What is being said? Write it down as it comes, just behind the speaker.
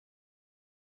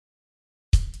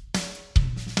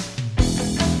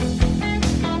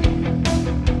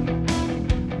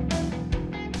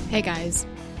Hey guys,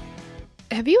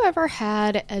 have you ever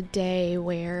had a day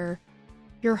where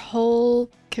your whole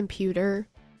computer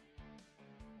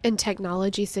and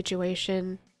technology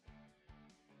situation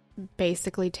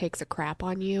basically takes a crap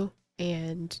on you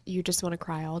and you just want to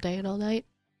cry all day and all night?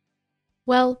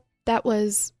 Well, that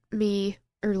was me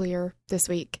earlier this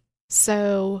week.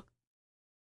 So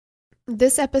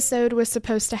this episode was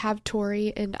supposed to have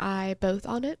Tori and I both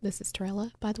on it. This is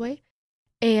Torella, by the way.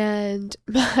 And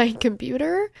my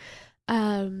computer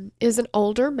is an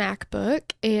older MacBook,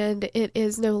 and it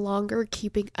is no longer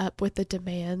keeping up with the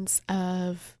demands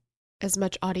of as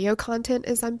much audio content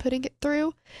as I'm putting it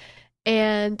through.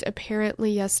 And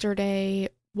apparently yesterday,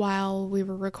 while we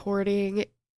were recording,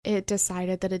 it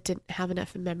decided that it didn't have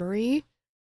enough memory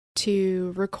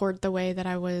to record the way that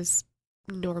I was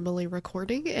normally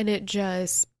recording, and it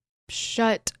just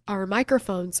shut our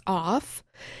microphones off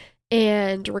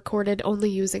and recorded only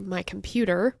using my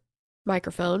computer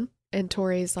microphone, and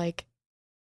Tori's like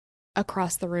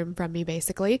across the room from me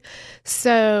basically.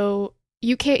 So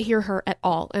you can't hear her at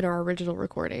all in our original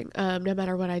recording. No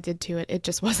matter what I did to it, it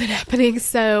just wasn't happening.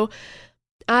 So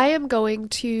I am going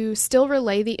to still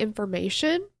relay the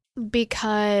information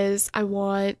because I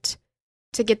want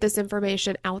to get this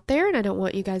information out there and I don't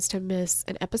want you guys to miss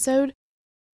an episode.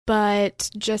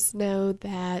 But just know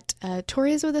that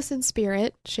Tori is with us in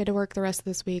spirit. She had to work the rest of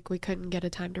this week. We couldn't get a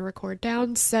time to record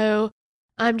down. So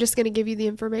I'm just going to give you the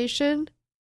information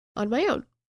on my own.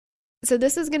 So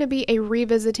this is going to be a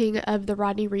revisiting of the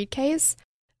Rodney Reed case.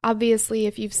 Obviously,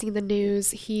 if you've seen the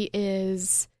news, he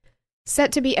is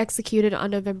set to be executed on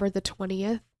November the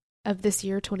 20th of this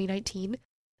year, 2019,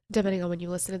 depending on when you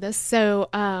listen to this.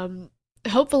 So,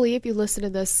 hopefully, if you listen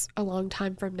to this a long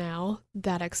time from now,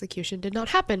 that execution did not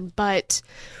happen. But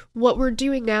what we're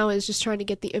doing now is just trying to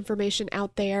get the information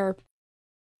out there,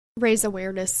 raise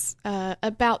awareness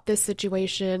about this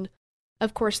situation.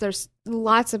 Of course, there's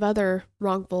lots of other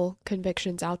wrongful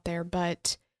convictions out there,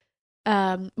 but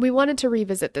we wanted to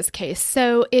revisit this case.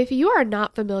 So if you are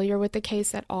not familiar with the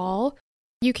case at all,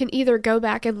 you can either go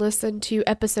back and listen to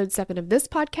episode 7 of this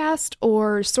podcast,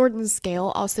 or Sword and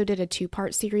Scale also did a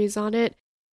 2-part series on it.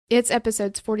 It's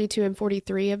episodes 42 and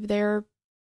 43 of their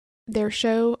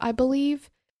show, I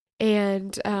believe,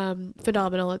 and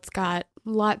phenomenal. It's got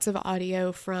lots of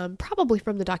audio probably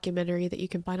from the documentary that you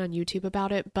can find on YouTube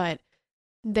about it, but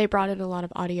they brought in a lot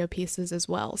of audio pieces as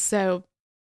well. So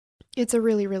it's a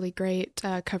really, really great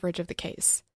coverage of the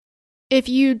case. If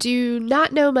you do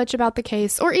not know much about the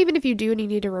case, or even if you do and you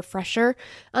need a refresher,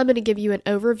 I'm going to give you an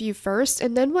overview first.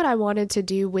 And then what I wanted to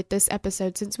do with this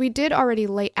episode, since we did already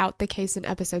lay out the case in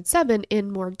episode 7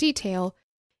 in more detail,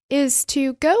 is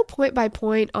to go point by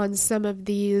point on some of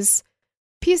these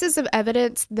pieces of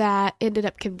evidence that ended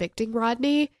up convicting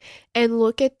Rodney and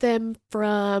look at them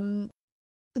from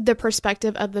the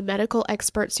perspective of the medical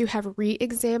experts who have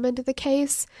re-examined the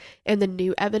case and the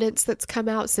new evidence that's come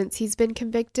out since he's been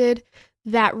convicted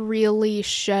that really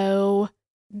show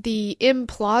the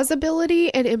implausibility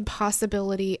and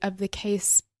impossibility of the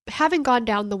case having gone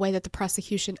down the way that the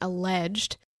prosecution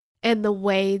alleged and the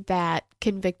way that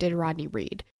convicted Rodney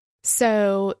Reed.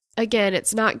 So again,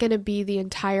 it's not going to be the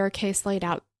entire case laid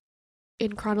out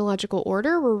in chronological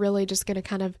order. We're really just going to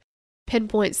kind of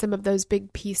pinpoint some of those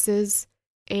big pieces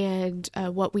and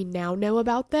what we now know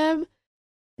about them.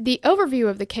 The overview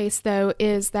of the case, though,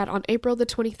 is that on April the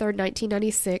 23rd,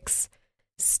 1996,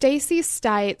 Stacy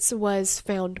Stites was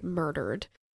found murdered.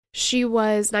 She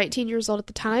was 19 years old at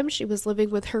the time. She was living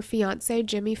with her fiancé,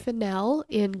 Jimmy Fennell,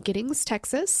 in Giddings,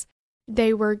 Texas.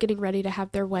 They were getting ready to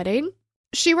have their wedding.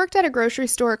 She worked at a grocery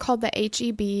store called the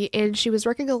H-E-B, and she was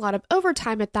working a lot of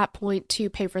overtime at that point to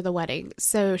pay for the wedding.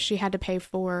 So she had to pay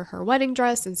for her wedding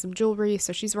dress and some jewelry,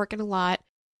 so she's working a lot.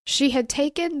 She had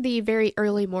taken the very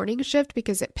early morning shift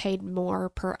because it paid more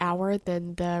per hour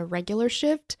than the regular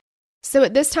shift. So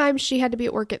at this time, she had to be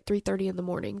at work at 3:30 in the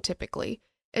morning, typically.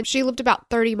 And she lived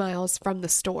about 30 miles from the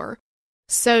store.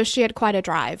 So she had quite a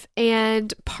drive.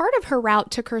 And part of her route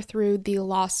took her through the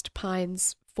Lost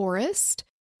Pines Forest,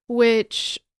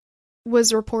 which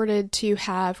was reported to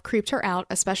have creeped her out,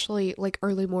 especially like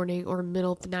early morning or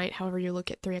middle of the night, however you look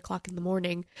at 3 o'clock in the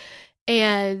morning.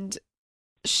 And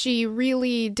she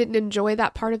really didn't enjoy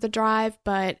that part of the drive,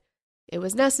 but it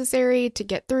was necessary to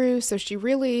get through. So she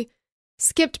really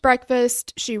skipped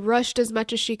breakfast. She rushed as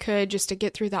much as she could just to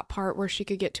get through that part where she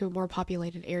could get to a more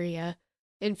populated area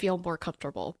and feel more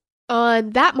comfortable. On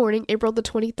that morning, April the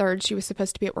 23rd, she was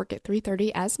supposed to be at work at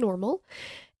 3:30 as normal.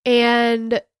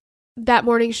 And that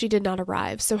morning she did not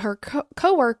arrive. So her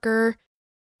coworker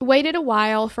waited a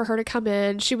while for her to come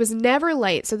in. She was never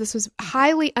late, so this was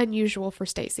highly unusual for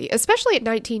Stacy, especially at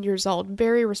 19 years old.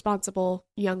 Very responsible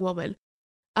young woman.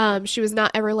 She was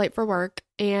not ever late for work,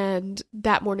 and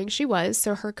that morning she was,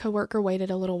 so her coworker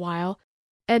waited a little while.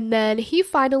 And then he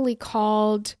finally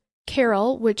called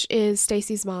Carol, which is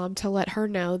Stacy's mom, to let her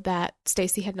know that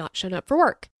Stacy had not shown up for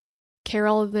work.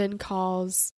 Carol then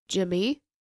calls Jimmy,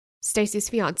 Stacy's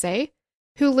fiance,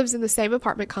 who lives in the same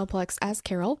apartment complex as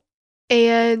Carol.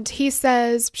 And he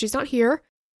says, she's not here.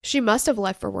 She must have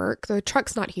left for work. The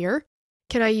truck's not here.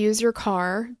 Can I use your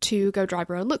car to go drive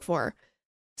around and look for her?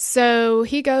 So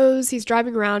he goes, he's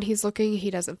driving around, he's looking,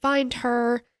 he doesn't find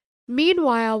her.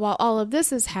 Meanwhile, while all of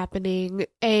this is happening,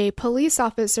 a police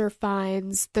officer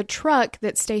finds the truck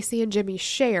that Stacy and Jimmy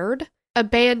shared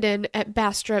abandoned at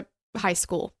Bastrop High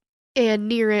School. And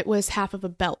near it was half of a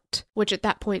belt, which at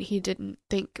that point he didn't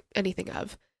think anything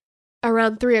of.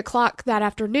 Around 3 o'clock that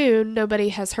afternoon, nobody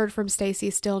has heard from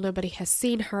Stacy still, nobody has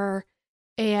seen her,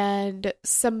 and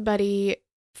somebody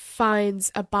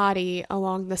finds a body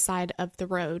along the side of the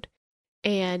road,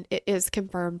 and it is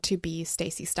confirmed to be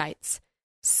Stacy Stites.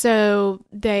 So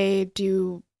they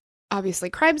do, obviously,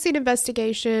 crime scene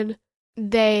investigation.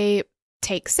 They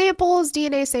take samples,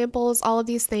 DNA samples, all of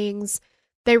these things.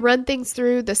 They run things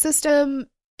through the system.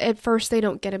 At first, they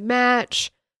don't get a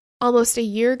match. Almost a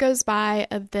year goes by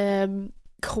of them,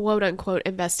 quote-unquote,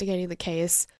 investigating the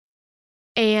case.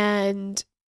 And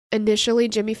initially,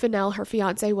 Jimmy Fennell, her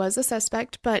fiancé, was a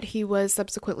suspect, but he was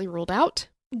subsequently ruled out.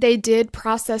 They did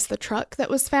process the truck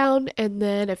that was found, and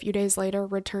then a few days later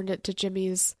returned it to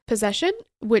Jimmy's possession,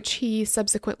 which he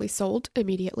subsequently sold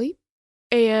immediately.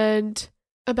 And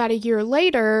about a year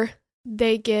later,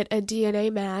 they get a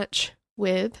DNA match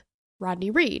with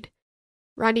Rodney Reed.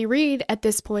 Rodney Reed, at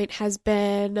this point, has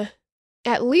been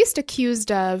at least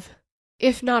accused of,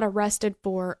 if not arrested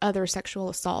for, other sexual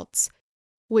assaults,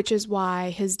 which is why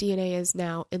his DNA is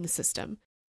now in the system.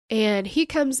 And he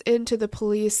comes into the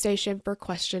police station for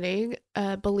questioning,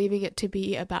 believing it to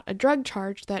be about a drug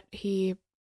charge that he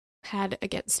had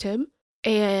against him.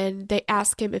 And they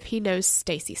ask him if he knows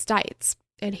Stacy Stites.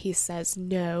 And he says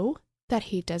no, that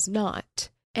he does not.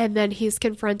 And then he's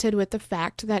confronted with the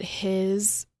fact that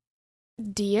his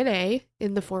DNA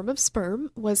in the form of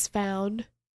sperm was found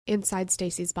inside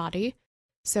Stacy's body.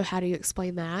 So how do you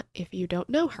explain that if you don't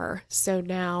know her? So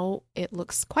now it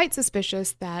looks quite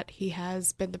suspicious that he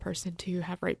has been the person to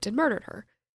have raped and murdered her.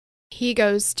 He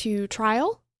goes to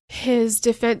trial. His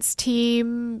defense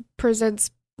team presents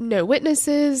no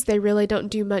witnesses. They really don't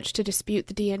do much to dispute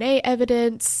the DNA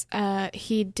evidence.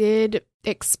 He did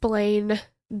explain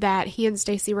that he and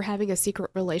Stacy were having a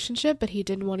secret relationship, but he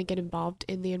didn't want to get involved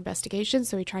in the investigation,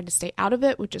 so he tried to stay out of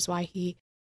it, which is why he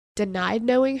denied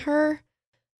knowing her.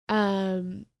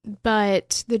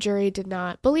 But the jury did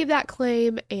not believe that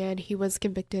claim, and he was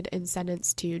convicted and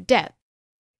sentenced to death.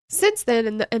 Since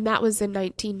then, and that was in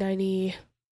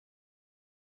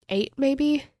 1998,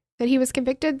 maybe, that he was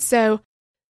convicted. So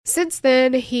since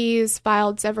then, he's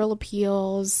filed several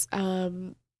appeals.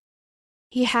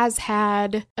 He has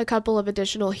had a couple of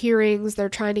additional hearings. They're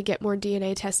trying to get more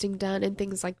DNA testing done and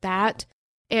things like that.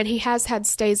 And he has had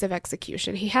stays of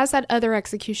execution. He has had other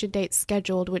execution dates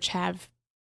scheduled, which have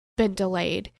been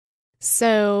delayed.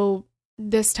 So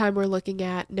this time we're looking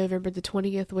at November the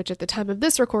 20th, which at the time of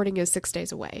this recording is 6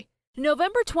 days away.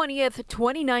 November 20th,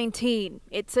 2019.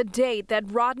 It's a date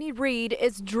that Rodney Reed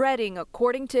is dreading,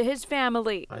 according to his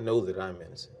family. I know that I'm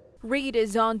innocent. Reed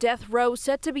is on death row,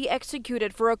 set to be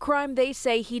executed for a crime they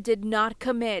say he did not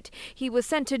commit. He was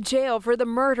sent to jail for the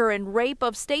murder and rape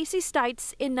of Stacy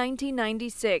Stites in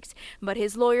 1996. But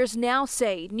his lawyers now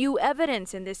say new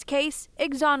evidence in this case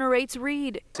exonerates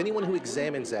Reed. Anyone who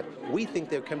examines that, we think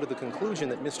they'll come to the conclusion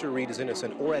that Mr. Reed is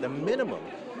innocent, or at a minimum,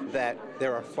 that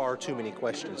there are far too many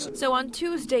questions. So on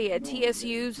Tuesday at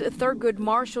TSU's Thurgood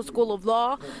Marshall School of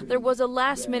Law, there was a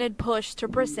last-minute push to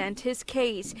present his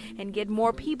case and get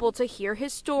more people to hear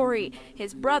his story.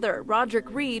 His brother, Roderick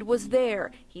Reed, was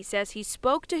there. He says he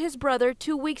spoke to his brother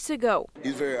 2 weeks ago.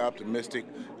 He's very optimistic.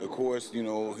 Of course,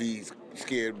 he's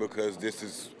scared because this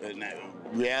is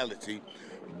reality,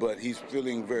 but he's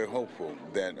feeling very hopeful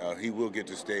that he will get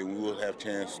to stay. We will have a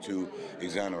chance to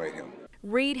exonerate him.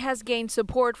 Reed has gained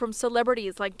support from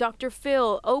celebrities like Dr.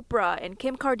 Phil, Oprah, and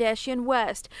Kim Kardashian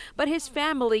West, but his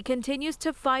family continues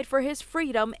to fight for his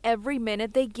freedom every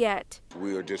minute they get.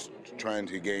 We are just trying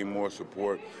to gain more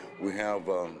support. We have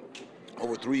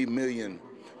over 3 million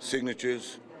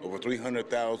signatures Over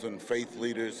 300,000 faith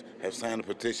leaders have signed a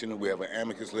petition. We have an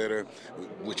amicus letter,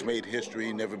 which made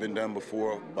history, never been done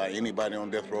before by anybody on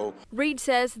death row. Reed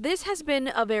says this has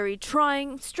been a very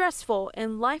trying, stressful,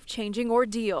 and life-changing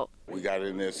ordeal. We got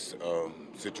in this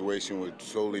situation with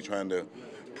solely trying to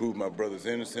prove my brother's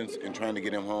innocence and trying to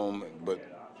get him home, but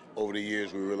over the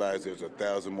years we realized there's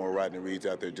 1,000 more Rodney Reeds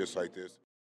out there just like this.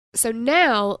 So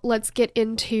now let's get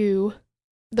into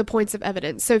the points of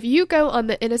evidence. So if you go on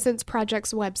the Innocence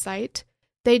Project's website,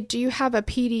 they do have a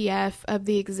PDF of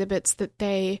the exhibits that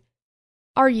they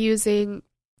are using,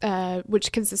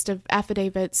 which consist of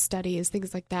affidavits, studies,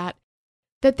 things like that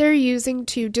they're using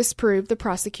to disprove the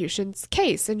prosecution's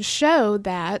case and show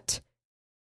that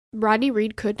Rodney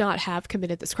Reed could not have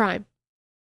committed this crime.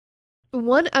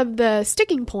 One of the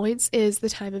sticking points is the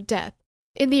time of death.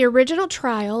 In the original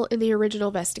trial, in the original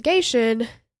investigation,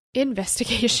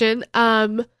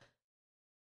 the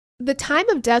time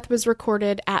of death was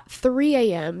recorded at 3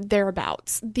 a.m.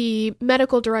 thereabouts. The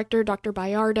medical director, Dr.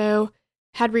 Bayardo,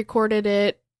 had recorded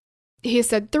it. He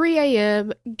said 3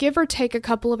 a.m., give or take a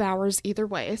couple of hours either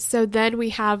way. So then we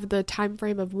have the time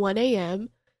frame of 1 a.m.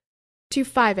 to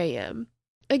 5 a.m.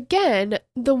 Again,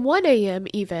 the 1 a.m.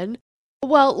 even.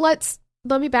 Well, let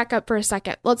me back up for a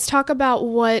second. Let's talk about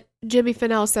what Jimmy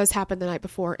Fennell says happened the night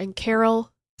before, and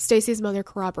Carol, Stacy's mother,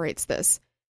 corroborates this.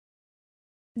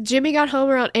 Jimmy got home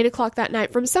around 8 o'clock that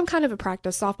night from some kind of a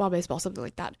practice, softball, baseball, something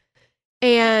like that.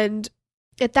 And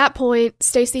at that point,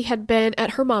 Stacy had been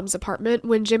at her mom's apartment.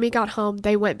 When Jimmy got home,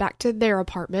 they went back to their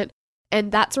apartment,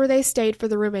 and that's where they stayed for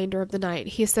the remainder of the night.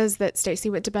 He says that Stacy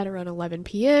went to bed around 11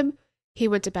 p.m. He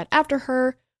went to bed after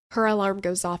her. Her alarm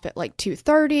goes off at like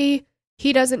 2:30.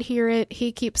 He doesn't hear it.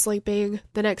 He keeps sleeping.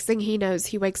 The next thing he knows,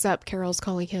 he wakes up. Carol's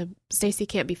calling him. Stacy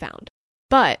can't be found.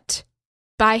 But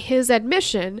by his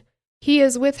admission, he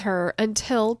is with her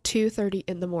until 2:30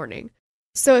 in the morning.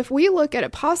 So if we look at a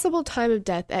possible time of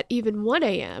death at even 1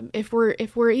 a.m., if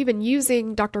we're even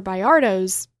using Dr.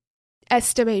 Bayardo's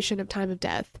estimation of time of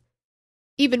death,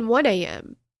 even 1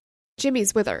 a.m.,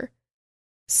 Jimmy's with her.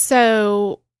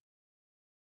 So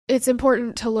it's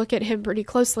important to look at him pretty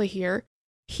closely here.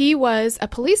 He was a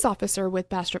police officer with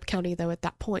Bastrop County, though, at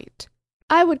that point.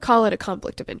 I would call it a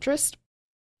conflict of interest.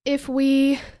 If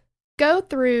we go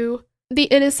through the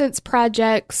Innocence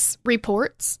Project's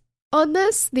reports on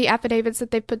this, the affidavits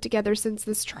that they've put together since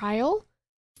this trial,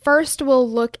 first we'll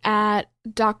look at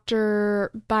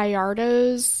Dr.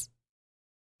 Bayardo's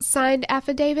signed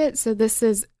affidavit. So this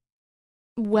is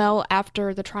well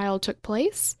after the trial took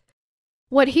place.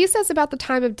 What he says about the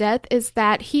time of death is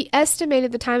that he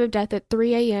estimated the time of death at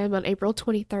 3 a.m. on April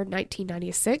 23rd,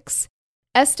 1996.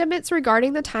 Estimates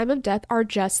regarding the time of death are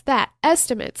just that,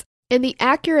 estimates, and the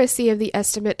accuracy of the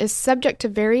estimate is subject to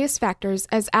various factors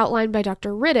as outlined by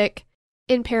Dr. Riddick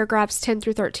in paragraphs 10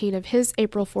 through 13 of his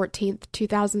April 14th,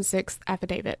 2006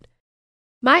 affidavit.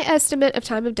 My estimate of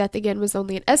time of death again was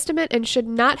only an estimate and should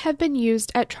not have been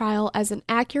used at trial as an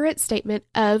accurate statement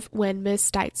of when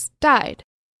Ms. Stites died.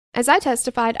 As I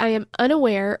testified, I am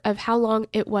unaware of how long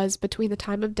it was between the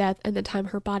time of death and the time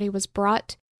her body was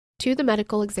brought to the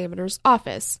medical examiner's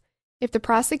office. If the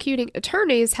prosecuting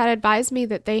attorneys had advised me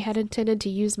that they had intended to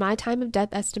use my time of death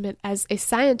estimate as a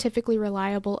scientifically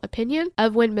reliable opinion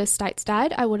of when Miss Stites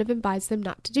died, I would have advised them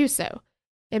not to do so.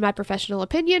 In my professional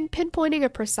opinion, pinpointing a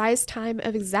precise time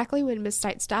of exactly when Miss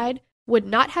Stites died would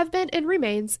not have been and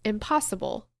remains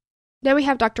impossible. Now we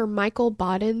have Dr. Michael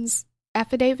Bodden's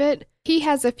affidavit. He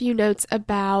has a few notes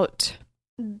about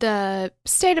the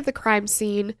state of the crime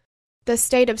scene, the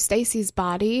state of Stacy's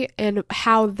body, and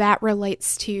how that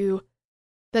relates to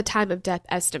the time of death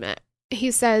estimate. He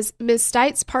says, Ms.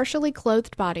 Stites' partially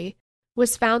clothed body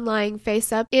was found lying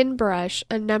face up in brush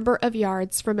a number of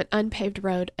yards from an unpaved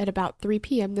road at about 3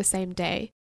 p.m. the same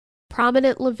day.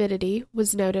 Prominent lividity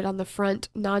was noted on the front,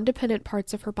 non-dependent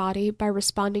parts of her body by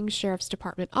responding Sheriff's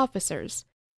Department officers.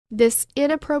 This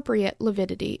inappropriate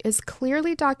lividity is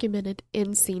clearly documented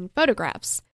in scene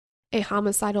photographs. A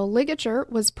homicidal ligature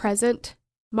was present,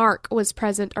 mark was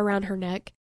present around her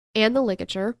neck, and the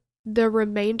ligature, the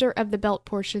remainder of the belt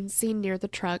portion seen near the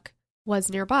truck, was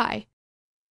nearby.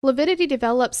 Lividity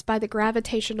develops by the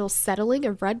gravitational settling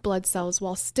of red blood cells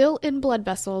while still in blood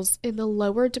vessels in the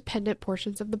lower dependent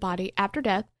portions of the body after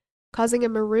death, causing a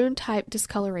maroon-type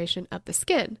discoloration of the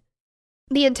skin.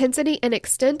 The intensity and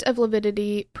extent of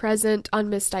lividity present on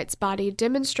Miss Stites' body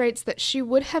demonstrates that she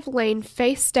would have lain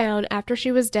face down after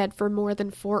she was dead for more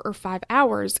than 4 or 5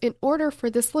 hours in order for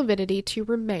this lividity to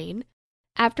remain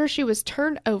after she was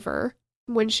turned over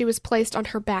when she was placed on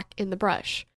her back in the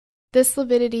brush. This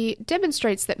lividity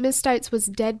demonstrates that Miss Stites was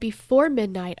dead before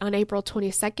midnight on April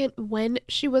 22nd when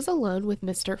she was alone with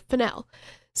Mr. Fennell.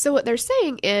 So what they're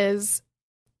saying is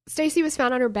Stacy was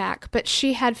found on her back, but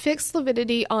she had fixed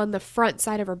lividity on the front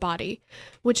side of her body,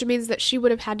 which means that she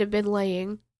would have had to have been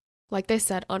laying, like they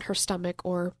said, on her stomach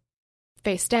or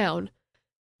face down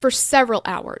for several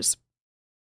hours.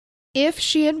 If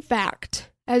she, in fact,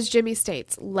 as Jimmy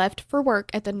states, left for work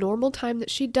at the normal time that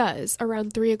she does,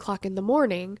 around 3 o'clock in the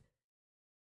morning,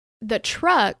 the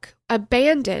truck,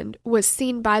 abandoned, was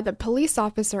seen by the police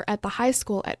officer at the high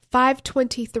school at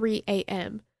 5:23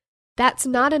 a.m. That's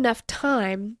not enough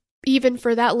time, even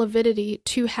for that lividity,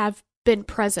 to have been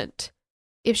present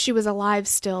if she was alive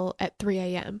still at 3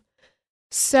 a.m.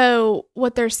 So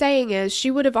what they're saying is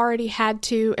she would have already had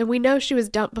to, and we know she was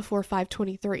dumped before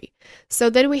 5:23.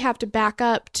 So then we have to back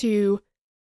up to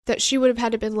that she would have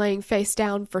had to been laying face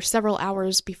down for several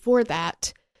hours before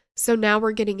that. So now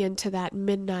we're getting into that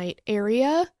midnight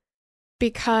area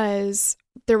because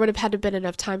there would have had to have been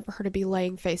enough time for her to be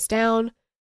laying face down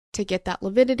to get that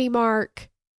lividity mark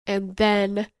and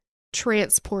then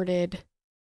transported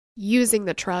using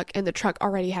the truck and the truck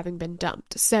already having been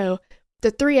dumped. So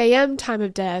the 3 a.m. time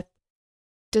of death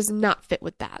does not fit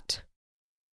with that.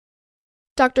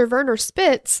 Dr. Werner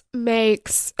Spitz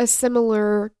makes a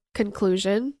similar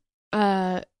conclusion,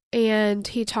 and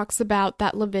he talks about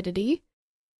that lividity.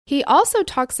 He also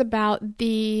talks about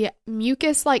the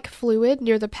mucus-like fluid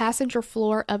near the passenger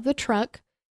floor of the truck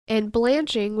and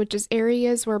blanching, which is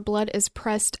areas where blood is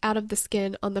pressed out of the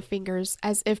skin on the fingers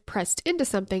as if pressed into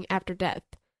something after death.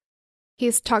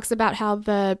 He talks about how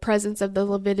the presence of the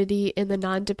lividity in the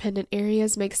non-dependent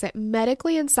areas makes it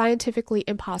medically and scientifically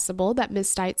impossible that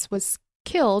Miss Stites was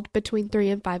killed between 3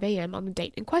 and 5 a.m. on the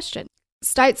date in question.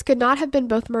 Stites could not have been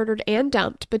both murdered and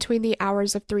dumped between the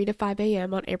hours of 3 to 5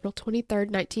 a.m. on April 23,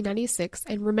 1996,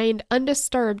 and remained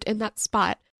undisturbed in that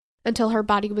spot until her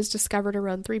body was discovered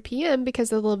around 3 p.m.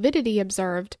 because the lividity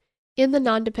observed in the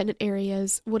non-dependent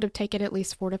areas would have taken at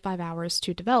least 4 to 5 hours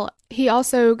to develop. He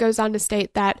also goes on to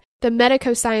state that the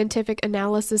medico-scientific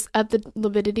analysis of the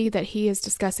lividity that he is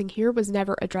discussing here was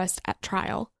never addressed at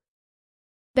trial.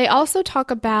 They also talk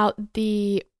about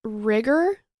the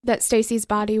rigor that Stacy's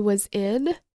body was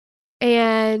in,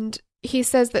 and he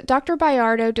says that Dr.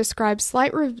 Bayardo described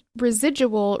slight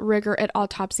residual rigor at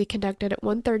autopsy conducted at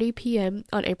 1:30 p.m.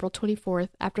 on April 24th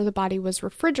after the body was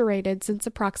refrigerated since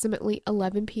approximately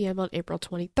 11 p.m. on April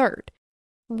 23rd.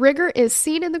 Rigor is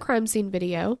seen in the crime scene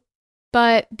video,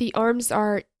 but the arms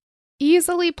are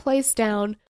easily placed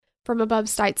down from above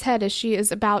Stites' head as she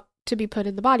is about to be put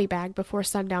in the body bag before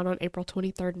sundown on April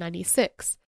 23rd,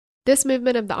 96. This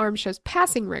movement of the arm shows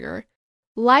passing rigor.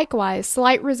 Likewise,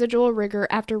 slight residual rigor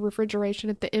after refrigeration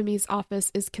at the ME's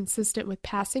office is consistent with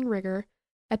passing rigor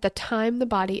at the time the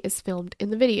body is filmed in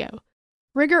the video.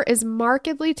 Rigor is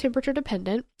markedly temperature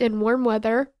dependent. In warm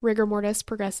weather, rigor mortis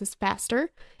progresses faster.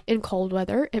 In cold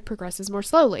weather, it progresses more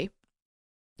slowly.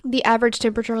 The average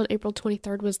temperature on April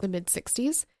 23rd was the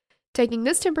mid-60s. Taking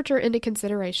this temperature into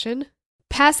consideration,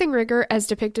 passing rigor, as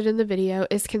depicted in the video,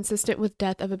 is consistent with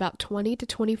death of about 20 to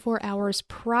 24 hours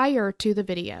prior to the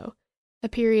video. A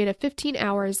period of 15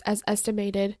 hours, as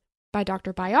estimated by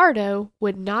Dr. Bayardo,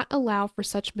 would not allow for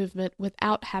such movement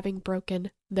without having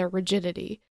broken their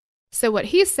rigidity. So what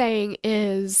he's saying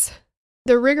is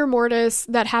the rigor mortis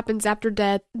that happens after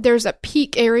death, there's a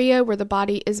peak area where the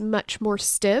body is much more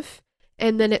stiff,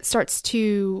 and then it starts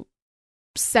to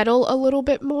settle a little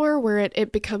bit more, where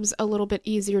it becomes a little bit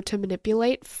easier to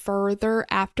manipulate further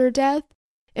after death.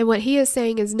 And what he is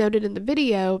saying is noted in the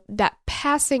video, that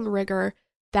passing rigor,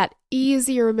 that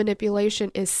easier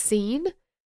manipulation is seen.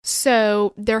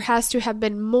 So there has to have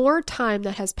been more time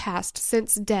that has passed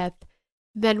since death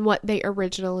than what they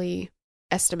originally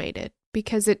estimated,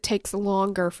 because it takes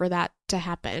longer for that to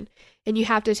happen. And you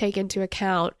have to take into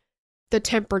account the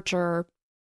temperature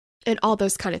and all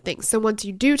those kind of things. So once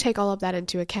you do take all of that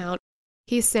into account,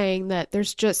 he's saying that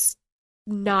there's just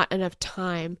not enough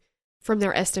time from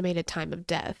their estimated time of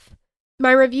death.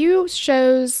 My review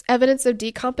shows evidence of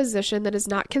decomposition that is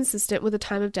not consistent with the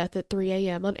time of death at 3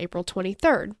 a.m. on April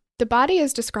 23rd. The body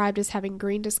is described as having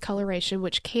green discoloration,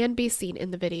 which can be seen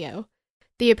in the video.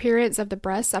 The appearance of the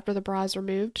breasts after the bra is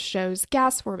removed shows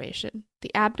gas formation.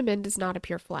 The abdomen does not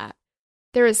appear flat.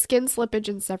 There is skin slippage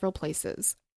in several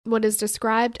places. What is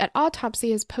described at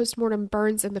autopsy as postmortem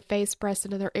burns in the face, breast,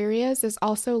 and other areas is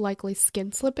also likely skin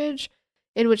slippage,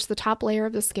 in which the top layer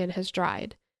of the skin has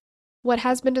dried. What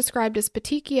has been described as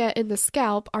petechia in the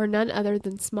scalp are none other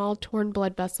than small torn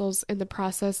blood vessels in the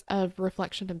process of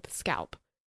reflection of the scalp.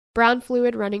 Brown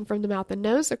fluid running from the mouth and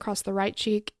nose across the right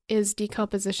cheek is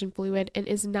decomposition fluid and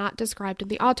is not described in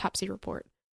the autopsy report.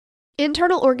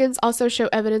 Internal organs also show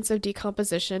evidence of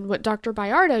decomposition. What Dr.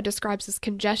 Bayardo describes as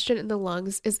congestion in the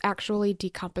lungs is actually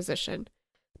decomposition.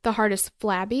 The heart is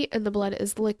flabby and the blood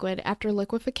is liquid after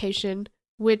liquefaction,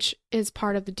 which is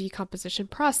part of the decomposition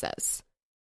process.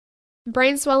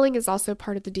 Brain swelling is also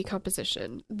part of the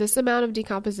decomposition. This amount of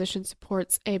decomposition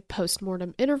supports a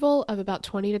post-mortem interval of about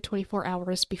 20 to 24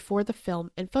 hours before the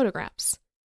film and photographs.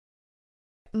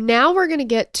 Now we're going to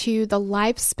get to the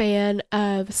lifespan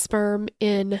of sperm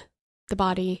in the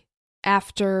body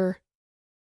after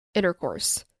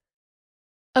intercourse.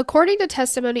 According to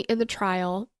testimony in the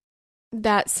trial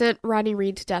that sent Rodney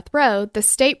Reed to death row, the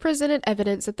state presented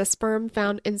evidence that the sperm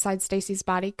found inside Stacy's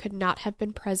body could not have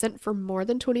been present for more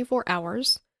than 24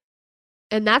 hours.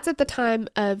 And that's at the time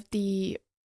of the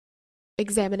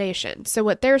examination. So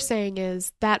what they're saying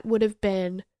is that would have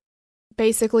been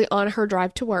basically on her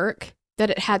drive to work, that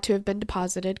it had to have been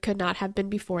deposited, could not have been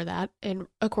before that. And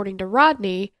according to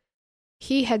Rodney,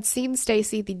 he had seen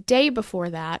Stacy the day before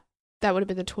that. That would have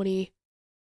been the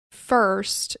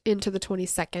 21st into the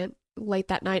 22nd, late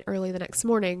that night, early the next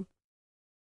morning.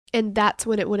 And that's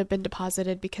when it would have been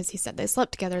deposited because he said they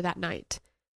slept together that night.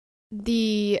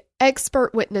 The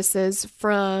expert witnesses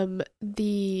from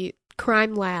the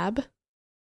crime lab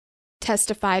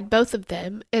testified, both of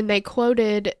them, and they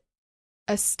quoted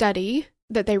a study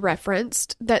that they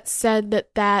referenced that said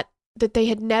that they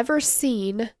had never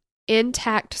seen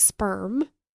intact sperm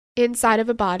inside of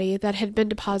a body that had been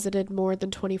deposited more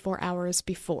than 24 hours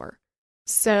before.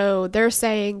 So they're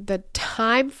saying the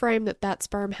time frame that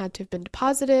sperm had to have been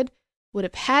deposited would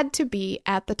have had to be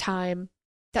at the time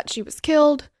that she was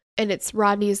killed, and it's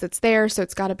Rodney's that's there, so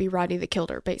it's got to be Rodney that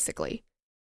killed her, basically.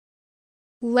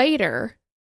 Later,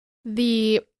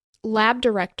 the lab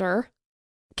director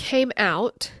came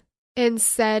out and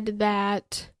said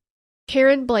that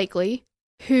Karen Blakely,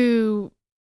 who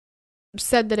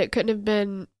said that it couldn't have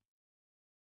been,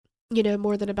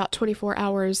 more than about 24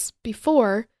 hours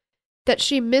before, that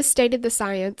she misstated the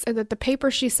science and that the paper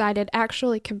she cited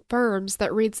actually confirms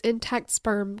that Reed's intact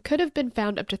sperm could have been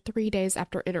found up to 3 days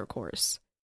after intercourse.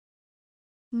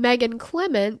 Megan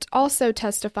Clement also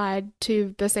testified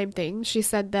to the same thing. She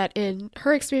said that in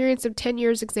her experience of 10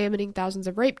 years examining thousands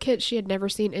of rape kits, she had never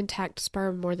seen intact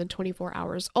sperm more than 24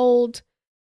 hours old.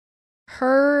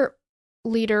 Her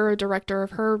leader or director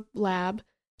of her lab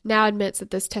now admits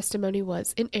that this testimony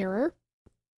was in error.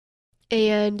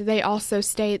 And they also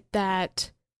state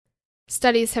that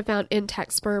studies have found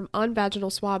intact sperm on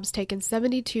vaginal swabs taken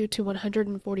 72 to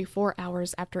 144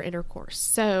 hours after intercourse.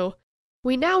 So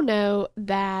we now know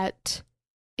that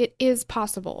it is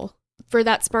possible for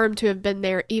that sperm to have been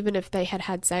there even if they had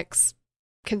had sex,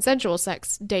 consensual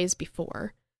sex, days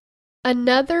before.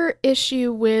 Another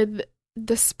issue with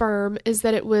the sperm is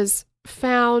that it was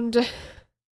found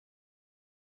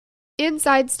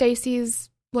inside Stacy's,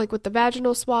 like with the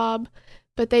vaginal swab,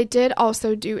 but they did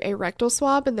also do a rectal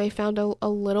swab and they found a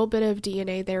little bit of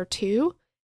DNA there too.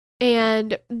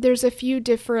 And there's a few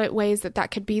different ways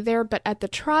that could be there, but at the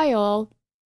trial,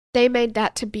 they made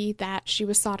that to be that she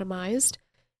was sodomized,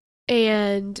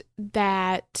 and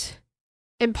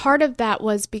part of that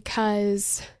was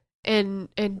because, and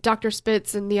Dr.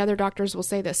 Spitz and the other doctors will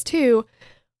say this too,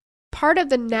 part of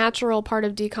the natural part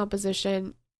of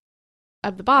decomposition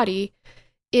of the body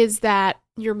is that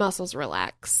your muscles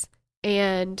relax,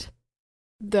 and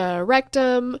the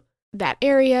rectum, that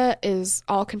area is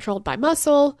all controlled by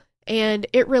muscle, and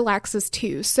it relaxes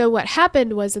too. So what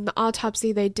happened was in the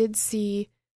autopsy, they did see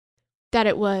that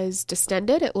it was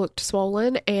distended, it looked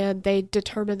swollen, and they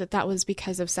determined that was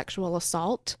because of sexual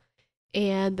assault,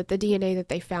 and that the DNA that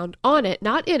they found on it,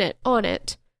 not in it, on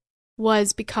it,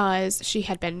 was because she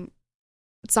had been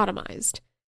sodomized.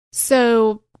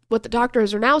 So what the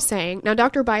doctors are now saying, now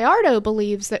Dr. Bayardo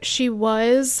believes that she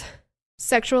was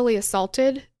sexually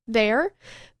assaulted there,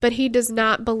 but he does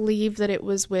not believe that it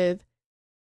was with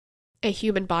a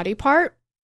human body part.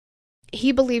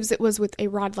 He believes it was with a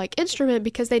rod-like instrument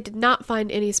because they did not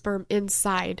find any sperm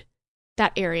inside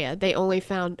that area. They only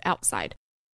found outside.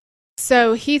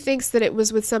 So he thinks that it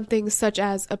was with something such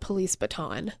as a police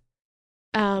baton.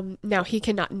 Now, he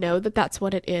cannot know that that's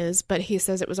what it is, but he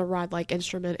says it was a rod-like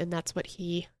instrument, and that's what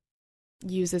he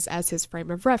uses as his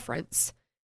frame of reference.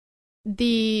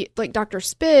 Dr.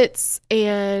 Spitz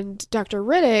and Dr.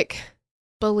 Riddick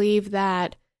believe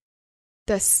that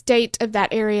the state of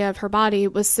that area of her body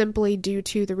was simply due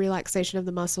to the relaxation of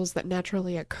the muscles that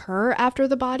naturally occur after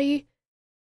the body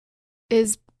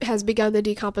has begun the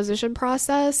decomposition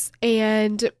process,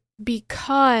 and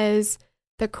because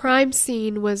the crime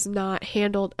scene was not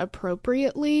handled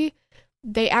appropriately.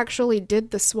 They actually did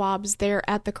the swabs there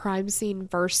at the crime scene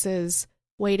versus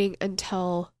waiting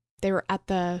until they were at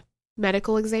the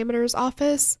medical examiner's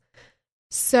office.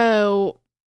 So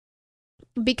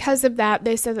because of that,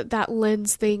 they said that that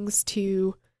lends things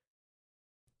to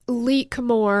leak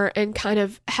more and kind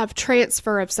of have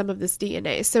transfer of some of this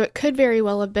DNA. So it could very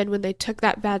well have been when they took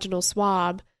that vaginal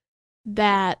swab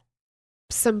that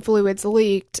some fluids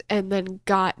leaked and then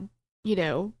got,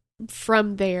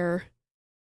 from there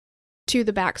to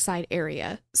the backside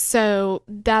area. So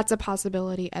that's a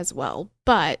possibility as well.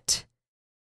 But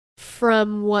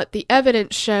from what the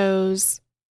evidence shows,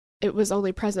 it was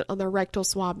only present on the rectal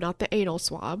swab, not the anal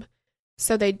swab.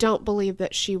 So they don't believe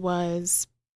that she was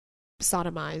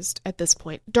sodomized at this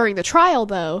point. During the trial,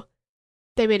 though,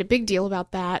 they made a big deal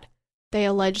about that. They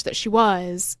alleged that she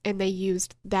was, and they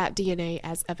used that DNA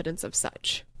as evidence of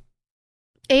such.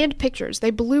 And pictures.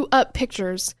 They blew up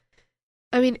pictures.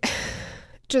 I mean,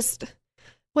 just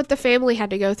what the family had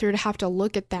to go through to have to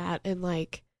look at that and,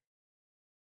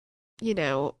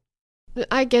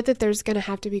 I get that there's going to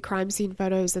have to be crime scene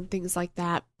photos and things like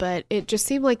that, but it just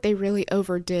seemed like they really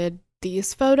overdid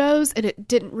these photos, and it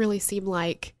didn't really seem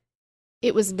like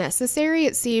it was necessary.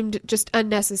 It seemed just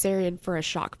unnecessary and for a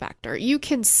shock factor. You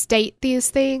can state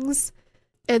these things,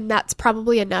 and that's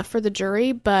probably enough for the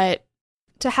jury, but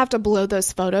to have to blow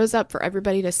those photos up for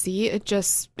everybody to see, it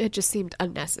just seemed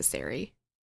unnecessary.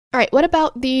 All right, what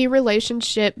about the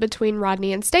relationship between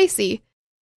Rodney and Stacy?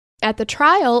 At the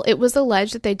trial, it was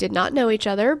alleged that they did not know each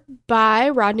other by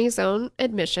Rodney's own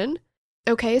admission.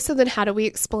 Okay, so then how do we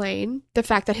explain the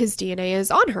fact that his DNA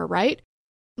is on her, right?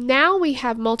 Now we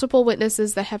have multiple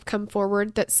witnesses that have come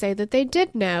forward that say that they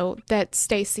did know that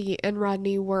Stacy and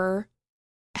Rodney were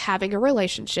having a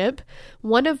relationship,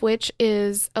 one of which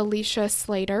is Alicia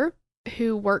Slater,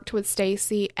 who worked with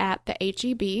Stacy at the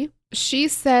HEB. She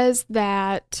says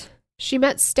that she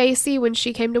met Stacy when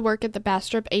she came to work at the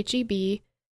Bastrop HEB.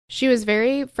 She was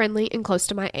very friendly and close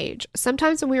to my age.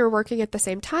 Sometimes when we were working at the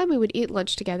same time, we would eat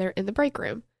lunch together in the break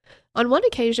room. On one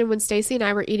occasion, when Stacy and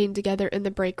I were eating together in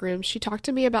the break room, she talked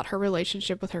to me about her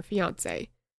relationship with her fiancé.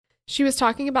 She was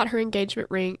talking about her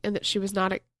engagement ring and that she was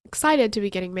not excited to be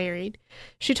getting married.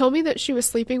 She told me that she was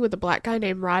sleeping with a black guy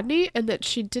named Rodney and that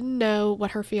she didn't know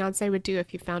what her fiancé would do if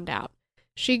he found out.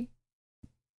 She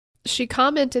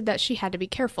commented that she had to be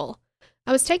careful.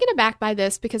 I was taken aback by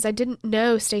this because I didn't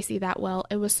know Stacy that well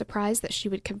and was surprised that she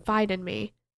would confide in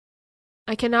me.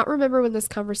 I cannot remember when this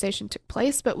conversation took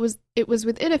place, but it was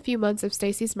within a few months of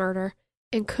Stacy's murder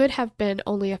and could have been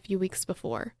only a few weeks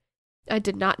before. I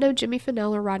did not know Jimmy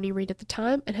Fennell or Rodney Reed at the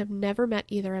time and have never met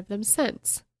either of them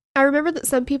since. I remember that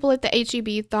some people at the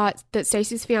HEB thought that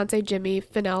Stacy's fiancé Jimmy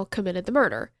Fennell committed the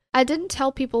murder. I didn't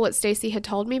tell people what Stacy had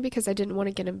told me because I didn't want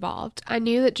to get involved. I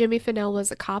knew that Jimmy Fennell was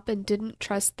a cop and didn't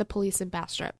trust the police in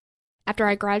Bastrop. After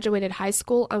I graduated high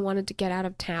school, I wanted to get out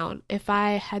of town. If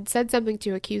I had said something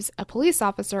to accuse a police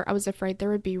officer, I was afraid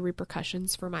there would be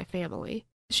repercussions for my family.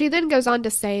 She then goes on to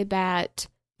say that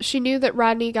she knew that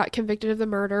Rodney got convicted of the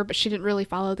murder, but she didn't really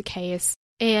follow the case.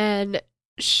 And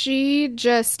she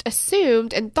just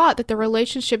assumed and thought that the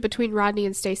relationship between Rodney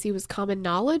and Stacy was common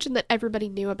knowledge and that everybody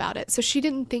knew about it. So she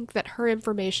didn't think that her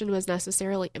information was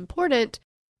necessarily important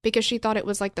because she thought it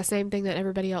was like the same thing that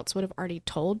everybody else would have already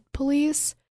told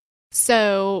police.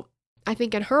 So I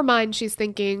think in her mind, she's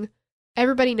thinking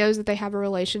everybody knows that they have a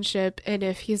relationship, and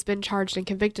if he's been charged and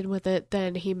convicted with it,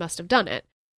 then he must have done it.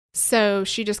 So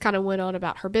she just kind of went on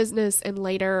about her business and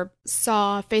later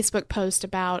saw a Facebook post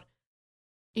about,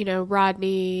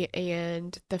 Rodney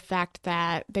and the fact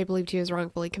that they believed he was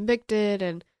wrongfully convicted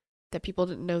and that people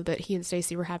didn't know that he and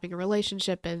Stacy were having a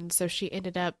relationship. And so she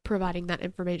ended up providing that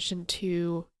information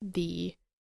to the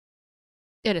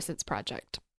Innocence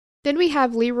Project. Then we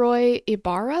have Leroy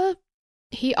Ibarra.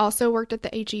 He also worked at the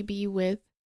HEB with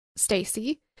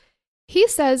Stacy. He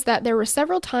says that there were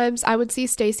several times I would see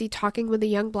Stacy talking with a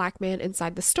young black man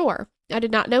inside the store. I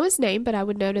did not know his name, but I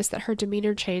would notice that her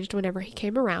demeanor changed whenever he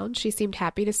came around. She seemed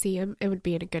happy to see him and would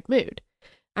be in a good mood.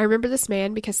 I remember this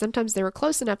man because sometimes they were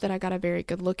close enough that I got a very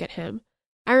good look at him.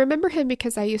 I remember him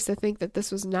because I used to think that this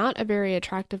was not a very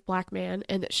attractive black man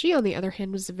and that she, on the other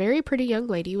hand, was a very pretty young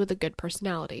lady with a good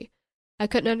personality. I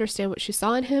couldn't understand what she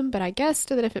saw in him, but I guessed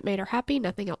that if it made her happy,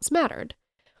 nothing else mattered.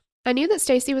 I knew that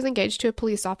Stacy was engaged to a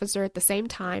police officer at the same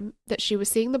time that she was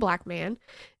seeing the black man,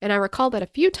 and I recall that a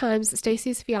few times that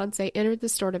Stacy's fiancé entered the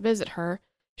store to visit her,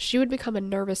 she would become a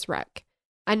nervous wreck.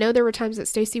 I know there were times that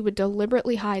Stacy would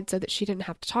deliberately hide so that she didn't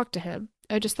have to talk to him.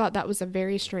 I just thought that was a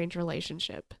very strange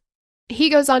relationship. He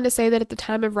goes on to say that at the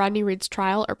time of Rodney Reed's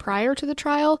trial or prior to the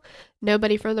trial,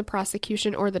 nobody from the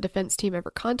prosecution or the defense team ever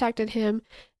contacted him,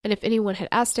 and if anyone had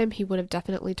asked him, he would have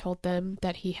definitely told them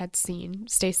that he had seen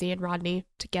Stacey and Rodney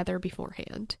together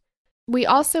beforehand. We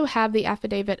also have the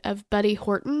affidavit of Buddy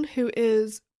Horton, who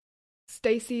is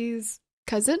Stacey's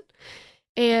cousin,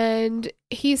 and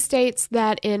he states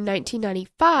that in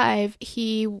 1995,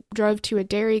 he drove to a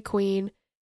Dairy Queen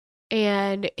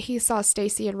and he saw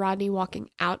Stacey and Rodney walking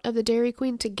out of the Dairy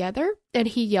Queen together, and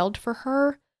he yelled for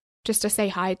her just to say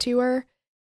hi to her,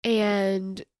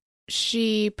 and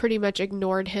she pretty much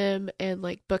ignored him and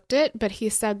booked it. But he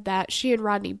said that she and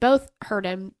Rodney both heard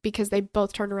him because they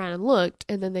both turned around and looked,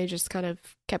 and then they just kind of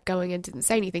kept going and didn't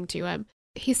say anything to him.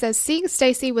 He says, seeing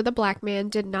Stacey with a black man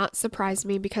did not surprise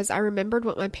me because I remembered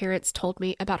what my parents told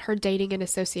me about her dating and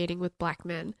associating with black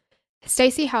men.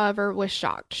 Stacey, however, was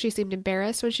shocked. She seemed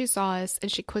embarrassed when she saw us,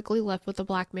 and she quickly left with the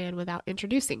black man without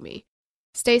introducing me.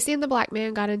 Stacey and the black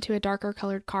man got into a darker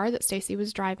colored car that Stacey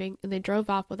was driving, and they drove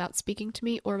off without speaking to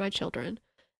me or my children.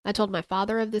 I told my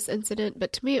father of this incident,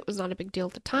 but to me it was not a big deal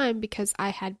at the time because I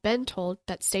had been told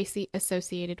that Stacey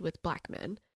associated with black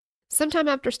men. Sometime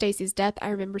after Stacey's death, I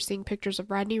remember seeing pictures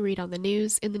of Rodney Reed on the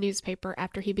news in the newspaper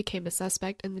after he became a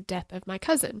suspect in the death of my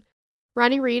cousin.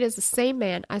 Rodney Reed is the same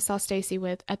man I saw Stacey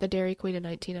with at the Dairy Queen in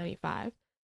 1995.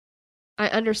 I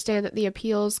understand that the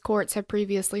appeals courts have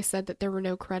previously said that there were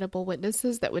no credible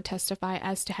witnesses that would testify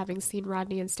as to having seen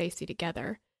Rodney and Stacey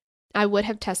together. I would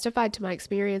have testified to my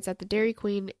experience at the Dairy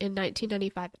Queen in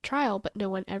 1995 at trial, but no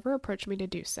one ever approached me to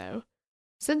do so.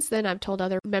 Since then, I've told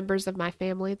other members of my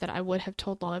family that I would have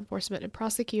told law enforcement and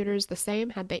prosecutors the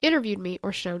same had they interviewed me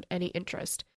or shown any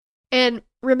interest. And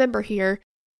remember here,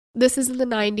 this is in the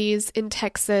 90s in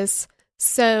Texas,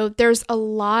 so there's a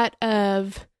lot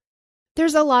of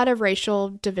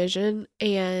racial division,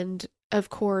 and of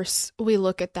course we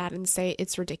look at that and say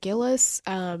it's ridiculous.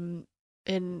 And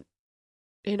in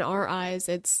our eyes,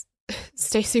 it's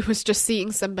Stacey was just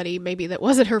seeing somebody maybe that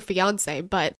wasn't her fiance,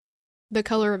 but the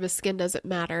color of his skin doesn't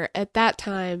matter. At that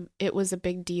time, it was a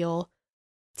big deal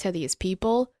to these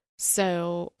people.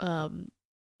 So,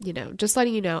 just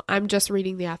letting you know, I'm just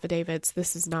reading the affidavits.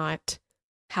 This is not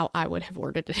how I would have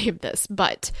worded any of this,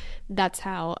 but that's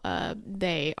how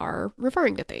they are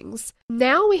referring to things.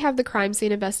 Now we have the crime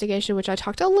scene investigation, which I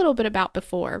talked a little bit about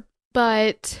before,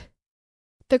 but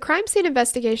the crime scene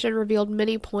investigation revealed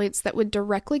many points that would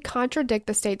directly contradict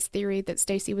the state's theory that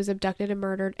Stacey was abducted and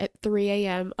murdered at 3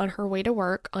 a.m. on her way to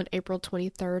work on April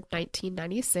 23rd,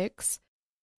 1996.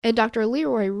 And Dr.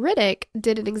 Leroy Riddick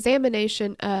did an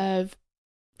examination of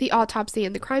the autopsy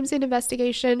and the crime scene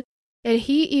investigation, and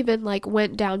he even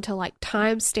went down to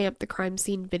timestamp the crime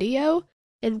scene video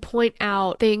and point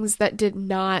out things that did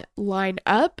not line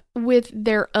up with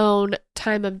their own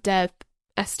time of death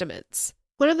estimates.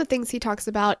 One of the things he talks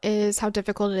about is how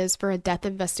difficult it is for a death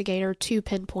investigator to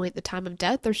pinpoint the time of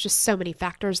death. There's just so many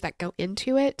factors that go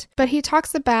into it. But he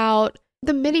talks about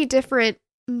the many different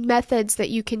methods that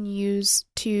you can use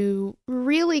to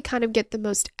really kind of get the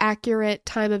most accurate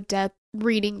time of death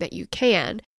reading that you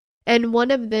can. And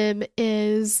one of them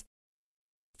is,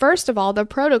 first of all, the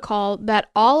protocol that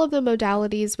all of the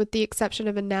modalities, with the exception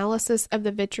of analysis of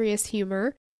the vitreous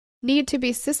humor, need to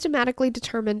be systematically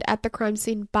determined at the crime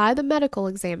scene by the medical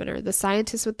examiner, the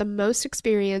scientist with the most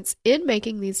experience in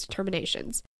making these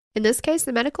determinations. In this case,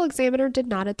 the medical examiner did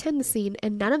not attend the scene,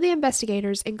 and none of the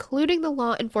investigators, including the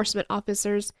law enforcement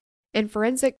officers and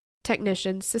forensic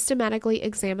technicians, systematically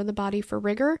examined the body for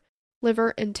rigor,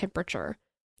 liver, and temperature.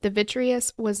 The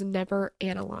vitreous was never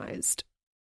analyzed.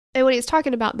 And what he's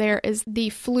talking about there is the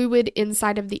fluid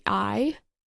inside of the eye,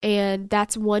 and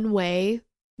that's one way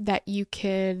that you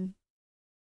can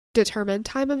determine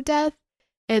time of death,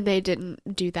 and they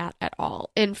didn't do that at all.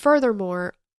 And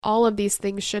furthermore, all of these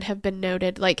things should have been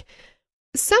noted.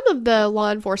 Some of the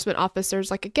law enforcement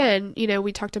officers, again,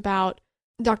 we talked about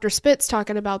Dr. Spitz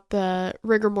talking about the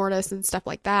rigor mortis and stuff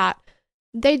like that.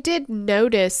 They did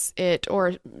notice it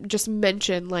or just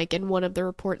mention, in one of the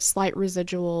reports, slight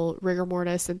residual rigor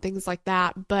mortis and things like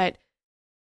that, but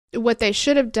what they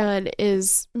should have done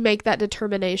is make that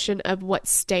determination of what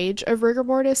stage of rigor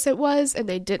mortis it was, and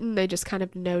they didn't. They just kind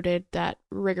of noted that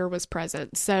rigor was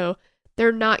present. So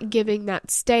they're not giving that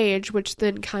stage, which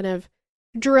then kind of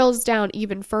drills down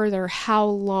even further how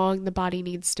long the body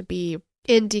needs to be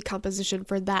in decomposition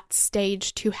for that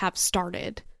stage to have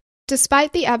started.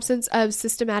 Despite the absence of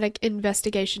systematic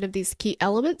investigation of these key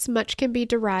elements, much can be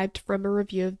derived from a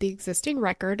review of the existing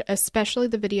record, especially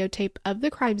the videotape of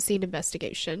the crime scene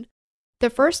investigation. The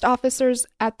first officers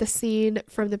at the scene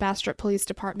from the Bastrop Police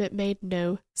Department made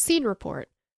no scene report.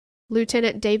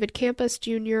 Lieutenant David Campus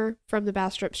Jr. from the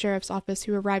Bastrop Sheriff's Office,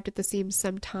 who arrived at the scene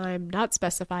sometime not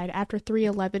specified after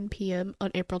 3:11 p.m. on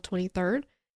April 23rd,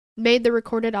 made the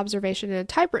recorded observation in a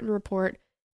typewritten report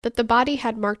that the body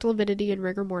had marked lividity and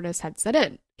rigor mortis had set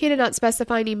in. He did not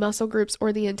specify any muscle groups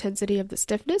or the intensity of the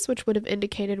stiffness, which would have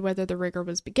indicated whether the rigor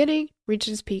was beginning, reached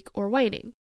its peak, or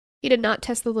waning. He did not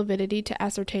test the lividity to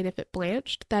ascertain if it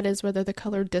blanched, that is, whether the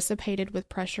color dissipated with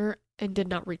pressure and did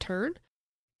not return,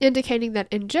 indicating that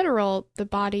in general, the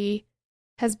body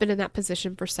has been in that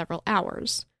position for several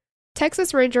hours.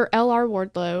 Texas Ranger L.R.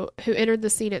 Wardlow, who entered the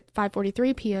scene at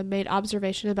 5:43 p.m., made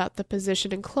observation about the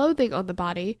position and clothing on the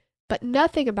body, but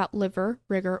nothing about liver,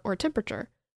 rigor, or temperature.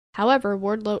 However,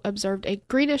 Wardlow observed a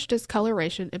greenish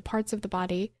discoloration in parts of the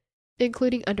body,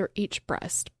 including under each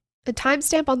breast. The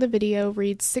timestamp on the video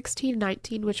reads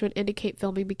 16:19, which would indicate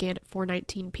filming began at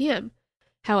 4:19 p.m.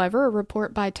 However, a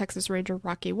report by Texas Ranger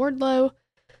Rocky Wardlow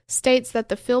states that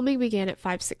the filming began at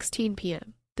 5:16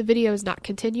 p.m. The video is not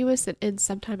continuous and ends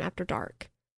sometime after dark.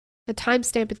 The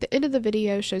timestamp at the end of the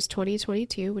video shows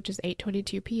 20:22, which is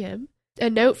 8:22 p.m. A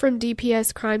note from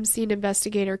DPS crime scene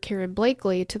investigator Karen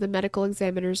Blakely to the medical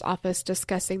examiner's office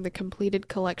discussing the completed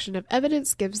collection of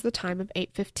evidence gives the time of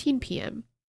 8:15 p.m.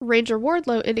 Ranger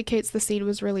Wardlow indicates the scene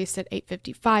was released at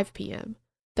 8:55 p.m.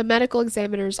 The medical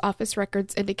examiner's office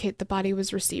records indicate the body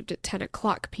was received at 10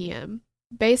 o'clock p.m.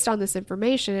 Based on this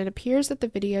information, it appears that the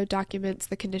video documents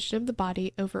the condition of the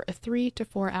body over a 3 to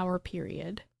 4 hour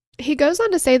period. He goes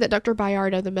on to say that Dr.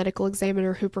 Bayardo, the medical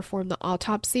examiner who performed the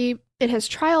autopsy, in his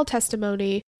trial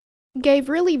testimony, gave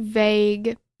really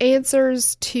vague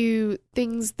answers to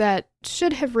things that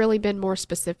should have really been more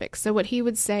specific. So what he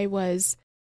would say was,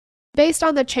 based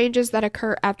on the changes that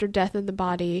occur after death in the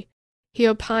body, he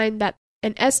opined that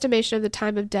an estimation of the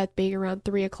time of death being around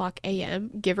 3 o'clock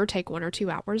a.m., give or take 1 or 2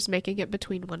 hours, making it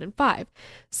between 1 and 5.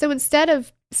 So instead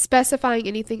of specifying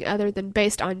anything other than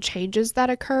based on changes that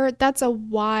occur, that's a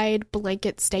wide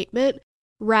blanket statement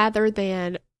rather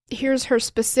than here's her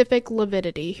specific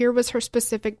lividity, here was her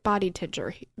specific body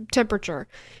temperature,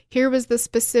 here was the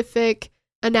specific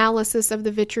analysis of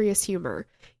the vitreous humor,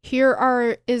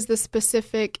 is the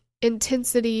specific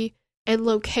intensity and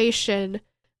location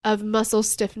of muscle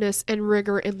stiffness and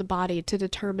rigor in the body to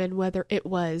determine whether it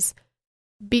was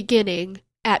beginning,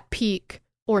 at peak,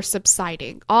 or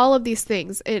subsiding. All of these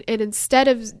things. And instead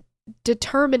of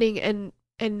determining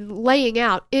and laying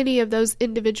out any of those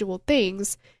individual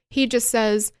things, he just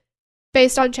says,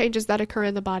 based on changes that occur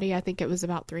in the body, I think it was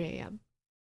about 3 a.m.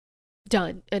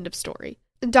 Done. End of story.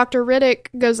 And Dr. Riddick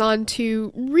goes on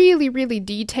to really, really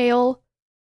detail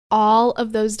all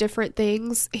of those different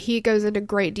things. He goes into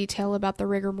great detail about the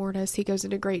rigor mortis. He goes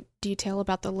into great detail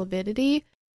about the lividity.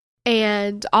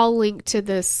 And I'll link to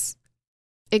this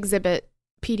exhibit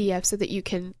PDF so that you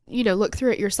can, look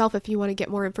through it yourself if you want to get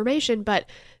more information. But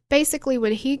basically,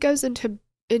 when he goes into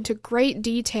great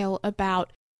detail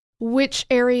about which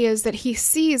areas that he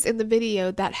sees in the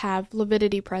video that have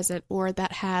lividity present or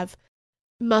that have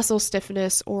muscle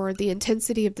stiffness or the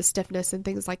intensity of the stiffness and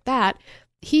things like that,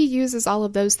 he uses all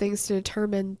of those things to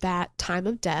determine that time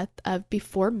of death of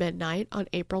before midnight on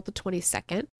April the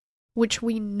 22nd, which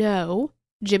we know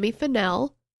Jimmy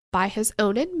Fennell, by his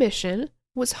own admission,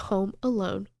 was home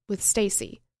alone with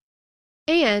Stacy.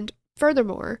 And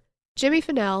furthermore, Jimmy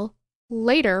Fennell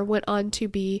later went on to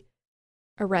be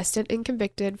arrested and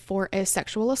convicted for a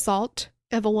sexual assault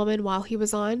of a woman while he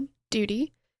was on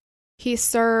duty. He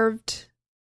served,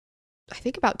 I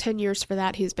think, about 10 years for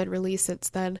that. He's been released since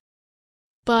then.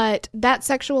 But that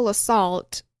sexual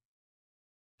assault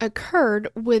occurred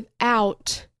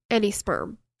without any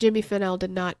sperm. Jimmy Fennell did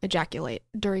not ejaculate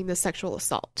during the sexual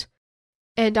assault.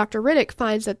 And Dr. Riddick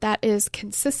finds that that is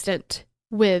consistent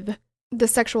with the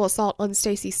sexual assault on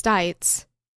Stacy Stites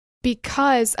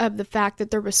because of the fact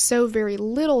that there was so very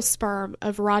little sperm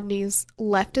of Rodney's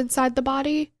left inside the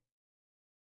body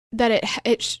that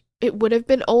it would have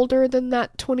been older than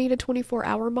that 20 to 24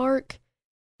 hour mark,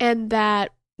 and that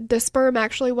the sperm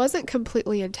actually wasn't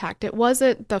completely intact. It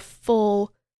wasn't the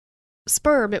full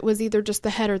sperm. It was either just the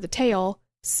head or the tail.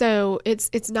 So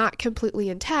it's not completely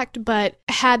intact, but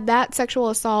had that sexual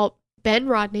assault been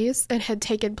Rodney's and had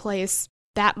taken place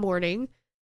that morning,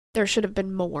 there should have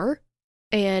been more,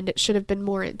 and it should have been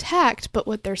more intact. But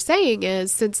what they're saying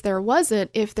is, since there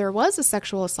wasn't, if there was a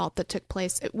sexual assault that took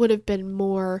place, it would have been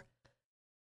more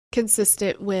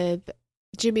consistent with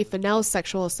Jimmy Fennell's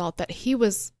sexual assault that he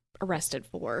was arrested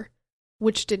for,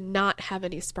 which did not have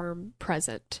any sperm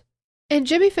present. And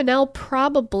Jimmy Fennell,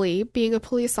 probably being a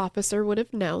police officer, would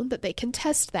have known that they can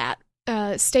test that.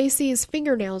 Stacy's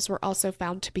fingernails were also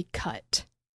found to be cut.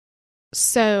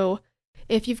 So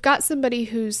If you've got somebody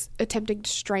who's attempting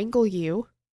to strangle you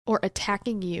or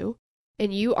attacking you,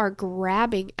 and you are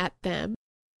grabbing at them,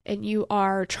 and you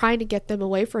are trying to get them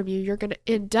away from you, you're going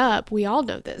to end up, we all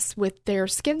know this, with their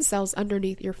skin cells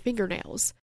underneath your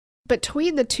fingernails.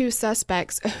 Between the two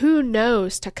suspects, who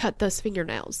knows to cut those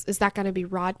fingernails? Is that going to be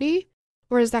Rodney,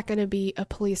 or is that going to be a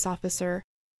police officer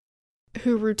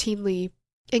who routinely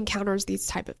encounters these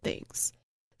type of things?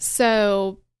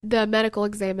 So the medical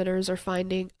examiners are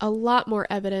finding a lot more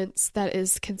evidence that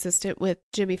is consistent with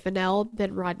Jimmy Fennell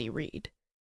than Rodney Reed.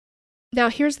 Now,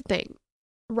 here's the thing.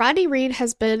 Rodney Reed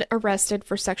has been arrested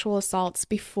for sexual assaults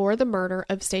before the murder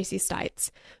of Stacey Stites.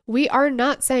 We are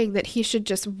not saying that he should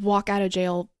just walk out of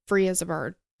jail free as a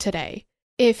bird today.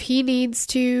 If he needs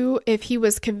to, if he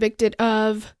was convicted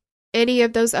of any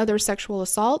of those other sexual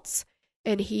assaults,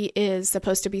 and he is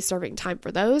supposed to be serving time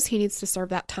for those, he needs to serve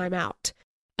that time out.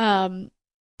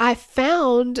 I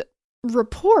found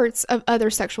reports of other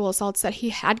sexual assaults that he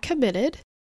had committed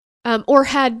or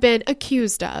had been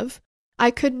accused of. I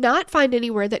could not find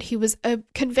anywhere that he was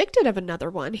convicted of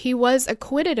another one. He was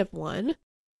acquitted of one,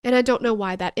 and I don't know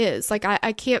why that is. Like,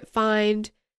 I can't find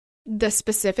the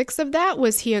specifics of that.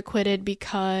 Was he acquitted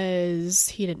because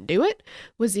he didn't do it?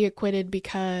 Was he acquitted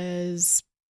because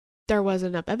there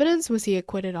wasn't enough evidence? Was he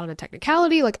acquitted on a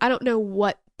technicality? Like, I don't know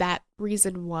what that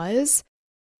reason was,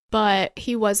 but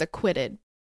he was acquitted.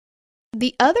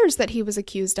 The others that he was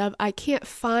accused of, I can't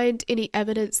find any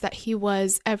evidence that he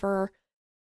was ever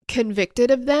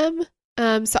convicted of them.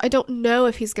 So I don't know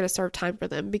if he's going to serve time for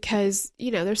them because,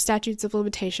 there's statutes of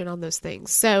limitation on those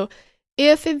things. So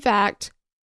if in fact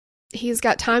he's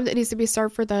got time that needs to be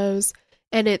served for those,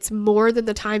 and it's more than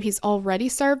the time he's already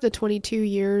served, the 22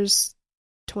 years,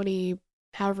 20,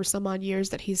 however some odd years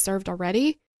that he's served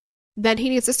already, then he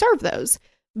needs to serve those.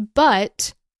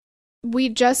 But we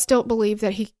just don't believe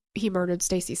that he murdered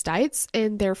Stacey Stites,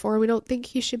 and therefore we don't think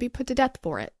he should be put to death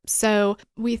for it. So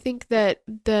we think that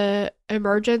the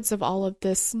emergence of all of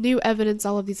this new evidence,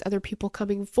 all of these other people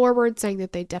coming forward saying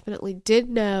that they definitely did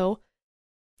know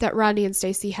that Rodney and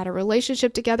Stacey had a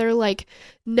relationship together, like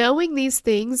knowing these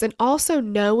things and also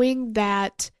knowing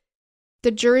that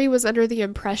the jury was under the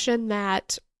impression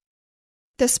that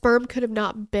the sperm could have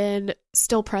not been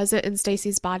still present in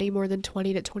Stacey's body more than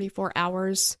 20 to 24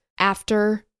 hours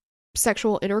after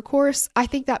sexual intercourse. I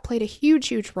think that played a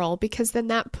huge role, because then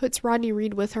that puts Rodney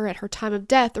Reed with her at her time of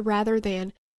death rather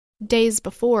than days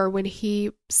before when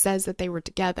he says that they were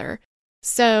together.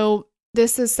 So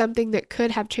this is something that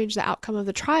could have changed the outcome of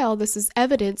the trial. This is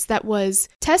evidence that was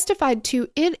testified to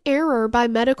in error by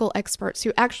medical experts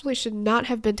who actually should not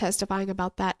have been testifying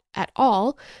about that at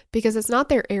all, because it's not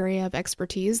their area of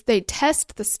expertise. They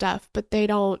test the stuff, but they're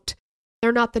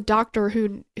not the doctor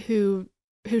who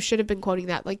should have been quoting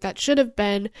that. Like, that should have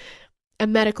been a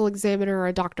medical examiner or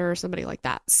a doctor or somebody like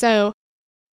that. So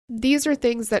these are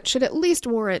things that should at least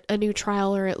warrant a new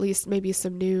trial, or at least maybe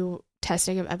some new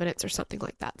testing of evidence or something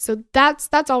like that. So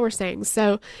that's all we're saying.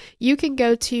 So you can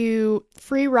go to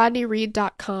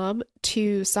freerodneyreed.com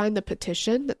to sign the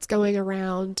petition that's going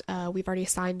around. We've already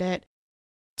signed it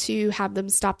to have them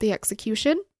stop the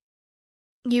execution.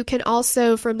 You can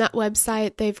also, from that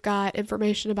website, they've got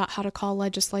information about how to call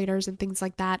legislators and things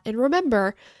like that. And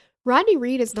remember, Rodney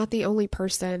Reed is not the only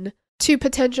person to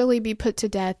potentially be put to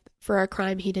death for a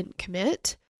crime he didn't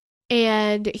commit.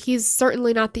 And he's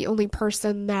certainly not the only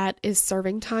person that is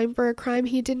serving time for a crime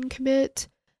he didn't commit.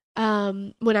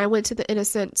 When I went to the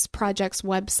Innocence Project's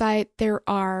website, there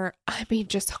are,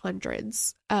 just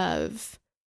hundreds of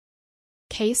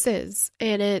cases,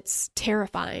 and it's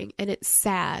terrifying and it's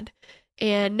sad.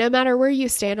 And no matter where you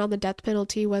stand on the death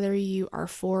penalty, whether you are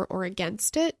for or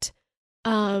against it,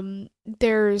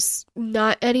 there's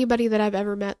not anybody that I've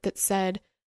ever met that said,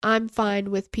 I'm fine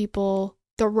with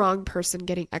the wrong person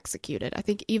getting executed. I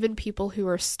think even people who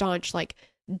are staunch, like,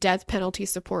 death penalty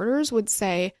supporters would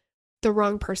say the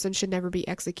wrong person should never be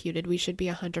executed. We should be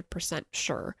 100%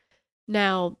 sure.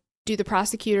 Now, do the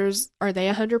prosecutors, are they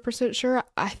 100% sure?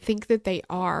 I think that they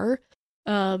are.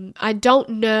 I don't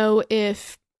know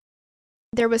if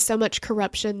there was so much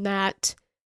corruption that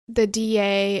the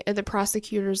DA and the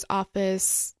prosecutor's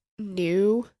office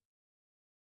knew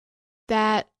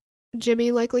that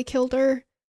Jimmy likely killed her,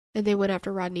 and they went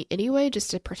after Rodney anyway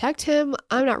just to protect him.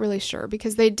 I'm not really sure,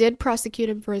 because they did prosecute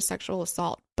him for his sexual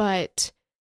assault, but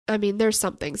there's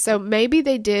something. So maybe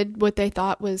they did what they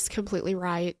thought was completely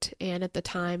right, and at the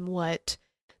time what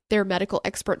their medical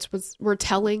experts were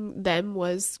telling them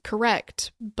was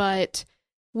correct, but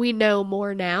we know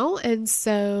more now, and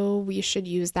so we should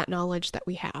use that knowledge that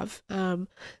we have.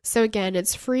 So again,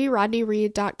 it's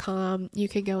freerodneyreed.com. You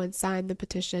can go and sign the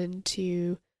petition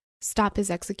to stop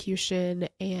his execution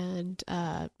and,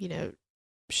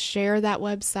 share that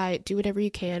website, do whatever you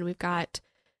can. We've got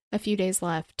a few days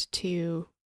left to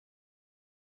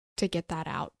get that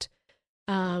out.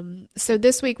 So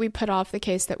this week we put off the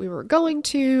case that we were going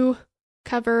to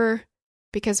cover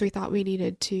because we thought we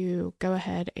needed to go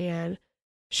ahead and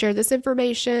share this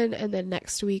information. And then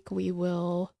next week we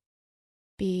will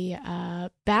be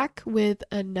back with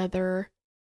another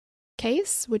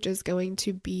case, which is going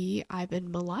to be Ivan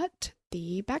Milat,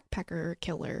 the backpacker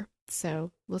killer.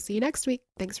 So we'll see you next week.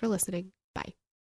 Thanks for listening.